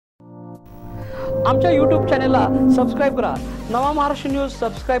आमच्या यूट्यूब चॅनेलला सबस्क्राईब करा। नवा महाराष्ट्र न्यूज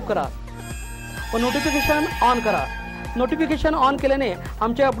सबस्क्राईब करा व नोटिफिकेशन ऑन करा। नोटिफिकेशन ऑन केल्याने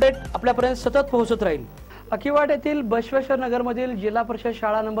आमचे अपडेट आपल्यापर्यंत सतत पोहोचत राहील। अकिवाड येथील बसवेश्वर नगरमधील जिल्हा परिषद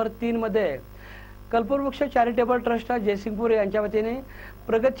शाळा नंबर 3 मध्ये कल्पवृक्ष चॅरिटेबल ट्रस्ट जयसिंगपूर यांच्या वतीने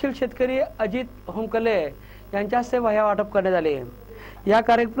प्रगतशील शेतकरी अजित होमकले यांच्या हस्ते वह्या वाटप करण्यात आले। या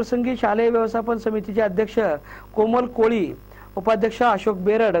कार्यप्रसंगी शालेय व्यवस्थापन समितीचे अध्यक्ष कोमल कोळी, उपाध्यक्ष अशोक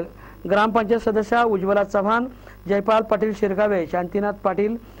बेरड, ग्रामपंचायत सदस्य उज्ज्वला चव्हाण, जयपाल पाटील शिरगावे, शांतीनाथ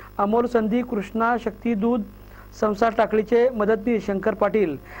पाटील, अमोल संधी, कृष्णा शक्ती दूध, संसार टाकळीचे मदतनीस शंकर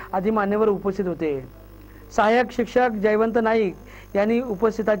पाटील आदी मान्यवर उपस्थित होते। सहाय्यक शिक्षक जयवंत नाईक यांनी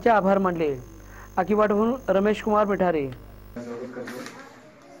उपस्थितांचे आभार मानले। अकिवाडहून रमेश कुमार मिठारे।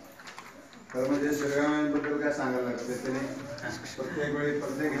 म्हणजे शिरगावांबद्दल काय सांगायला लागते त्याने प्रत्येक वेळी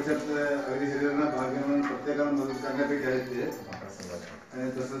प्रत्येक ह्याच्यात अगदी हिरियांना भाग घेऊन प्रत्येकाला मदत करण्यापैकी आहे ते। आणि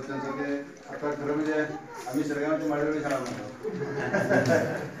तसंच त्यांचं ते आता खरं म्हणजे आम्ही शिरगावची माळेवाडी शाळा म्हणतो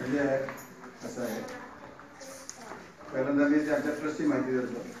म्हणजे असं आहे। पहिल्यांदा मी त्यांच्या ट्रस्टची माहिती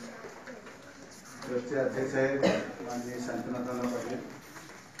देतो। ट्रस्टचे अध्यक्ष आहेत माननीय शांतीनाथ पाटील,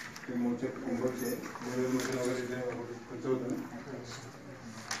 ते मूळचे कुंभकचे वगैरे होतं।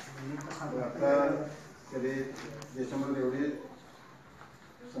 आता तरी देशामध्ये एवढी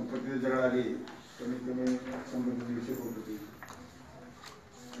संपत्ती जगात आली, कमीत कमी 100-150 कोटी,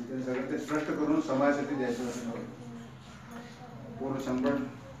 त्यांनी सगळं ते ट्रस्ट करून समाजासाठी द्यायचं असं पूर्ण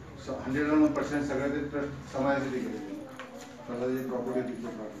 100% सगळं ते ट्रस्ट समाजासाठी केले। स्वतःची प्रॉपर्टी तिथे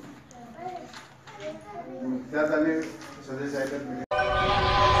त्यात आम्ही सदस्य आहेत।